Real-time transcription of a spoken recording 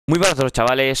Muy buenas a todos,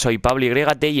 chavales, soy Pablo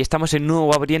YT y estamos en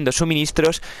nuevo abriendo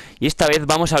suministros. Y esta vez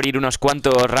vamos a abrir unos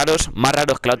cuantos raros, más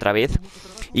raros que la otra vez.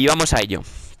 Y vamos a ello.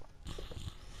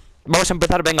 Vamos a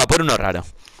empezar, venga, por uno raro.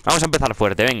 Vamos a empezar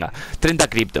fuerte, venga. 30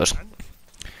 criptos.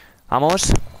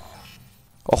 Vamos.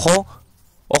 Ojo.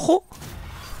 Ojo.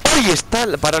 Ahí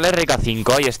está, para el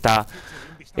RK5, ahí está.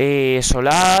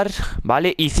 Solar,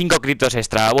 vale, y 5 criptos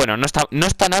extra. Bueno, no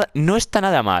está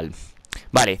nada mal.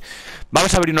 Vale,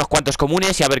 vamos a abrir unos cuantos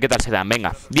comunes y a ver qué tal se dan.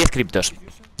 Venga, 10 criptos.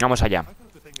 Vamos allá.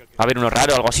 A ver uno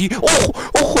raro, algo así. ¡Ojo!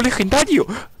 ¡Ojo, legendario!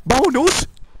 ¡Vámonos!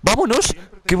 ¡Vámonos!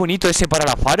 ¡Qué bonito ese para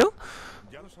la faro!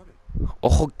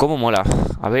 Ojo, cómo mola.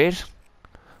 A ver.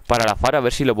 Para la faro, a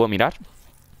ver si lo puedo mirar.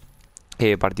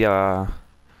 Partida.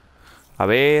 A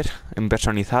ver, en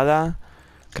personalizada.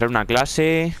 Crear una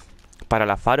clase. Para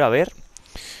la faro, a ver.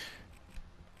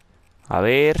 A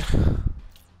ver.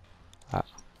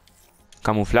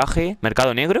 Camuflaje,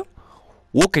 mercado negro.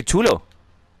 ¡Qué chulo!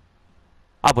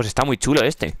 Ah, pues está muy chulo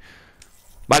este.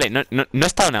 Vale, no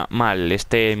está nada mal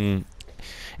este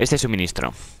suministro.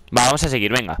 Va, vamos a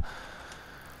seguir, venga.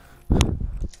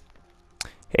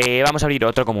 Vamos a abrir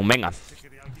otro común, venga.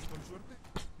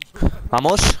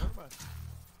 Vamos.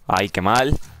 Ay, qué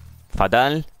mal.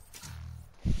 Fatal.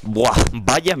 Buah,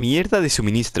 vaya mierda de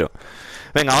suministro.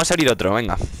 Venga, vamos a abrir otro,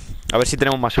 venga. A ver si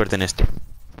tenemos más suerte en este.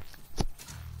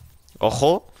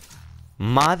 Ojo.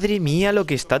 Madre mía lo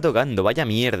que está tocando. Vaya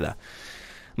mierda.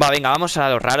 Va, venga, vamos a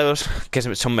los raros, que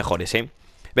son mejores,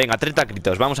 Venga, 30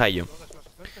 criptos, vamos a ello.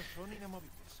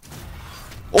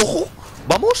 ¡Ojo!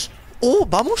 ¿Vamos? ¡Oh,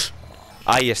 vamos!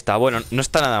 Ahí está, bueno, no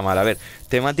está nada mal. A ver,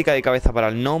 temática de cabeza para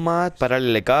el Nomad, para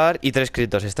el Lecar y 3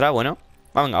 criptos extra, bueno.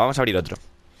 Venga, vamos a abrir otro.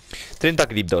 30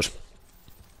 criptos.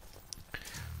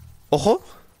 ¡Ojo!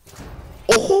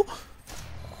 ¡Ojo!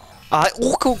 ¡Ah!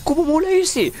 ¿Cómo mola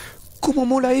ese? ¿Cómo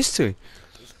mola ese?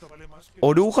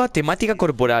 Oruga, temática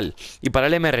corporal. Y para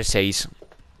el MR6.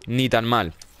 Ni tan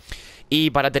mal. Y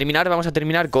para terminar, vamos a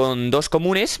terminar con 2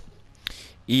 comunes.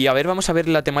 Y a ver, vamos a ver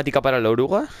la temática para la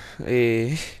oruga.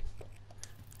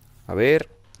 A ver.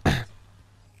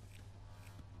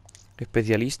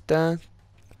 Especialista.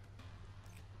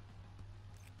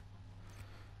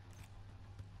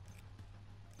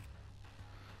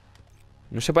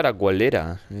 No sé para cuál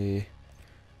era.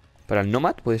 ¿Para el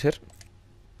Nomad puede ser?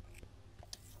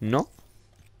 ¿No?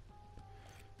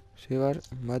 Segar,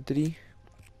 Matri.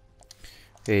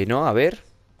 No, a ver.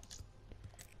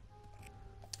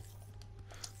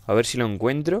 A ver si lo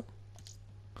encuentro.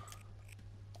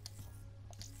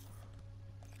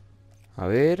 A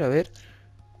ver, a ver.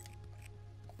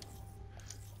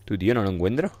 Tu tío, no lo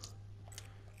encuentro.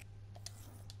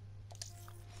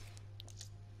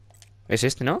 ¿Es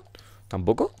este, no?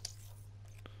 ¿Tampoco?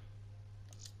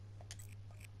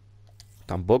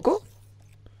 ¿Tampoco?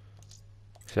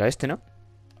 ¿Será este, no?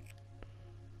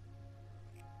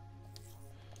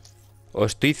 ¿O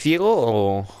estoy ciego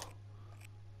o...?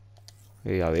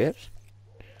 A ver.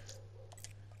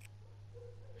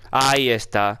 Ahí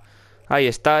está. Ahí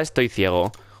está, estoy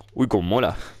ciego. Uy, cómo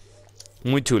mola.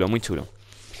 Muy chulo, muy chulo.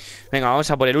 Venga, vamos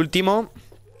a por el último.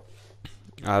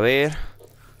 A ver.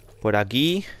 Por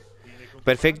aquí.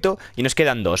 Perfecto. Y nos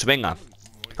quedan 2, venga.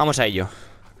 Vamos a ello.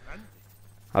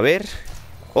 A ver.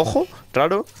 Ojo,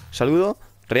 raro. Saludo.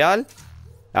 Real.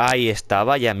 Ahí está,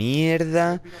 vaya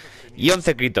mierda. Y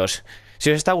 11 criptos. Si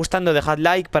os está gustando, dejad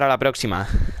like para la próxima.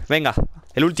 Venga,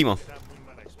 el último.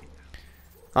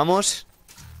 Vamos.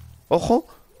 Ojo.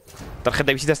 Tarjeta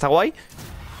de visita está guay.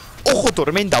 Ojo,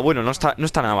 tormenta. Bueno, no está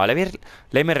nada mal. A ver,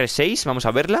 la MR6, vamos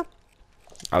a verla.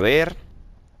 A ver.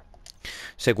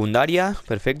 Secundaria,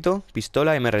 perfecto.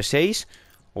 Pistola, MR6.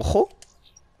 Ojo.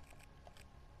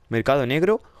 Mercado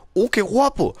negro. ¡Qué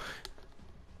guapo!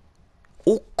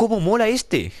 ¡Cómo mola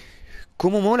este!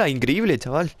 ¡Cómo mola! Increíble,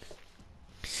 chaval.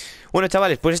 Bueno,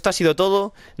 chavales, pues esto ha sido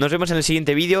todo. Nos vemos en el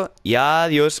siguiente vídeo y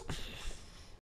adiós.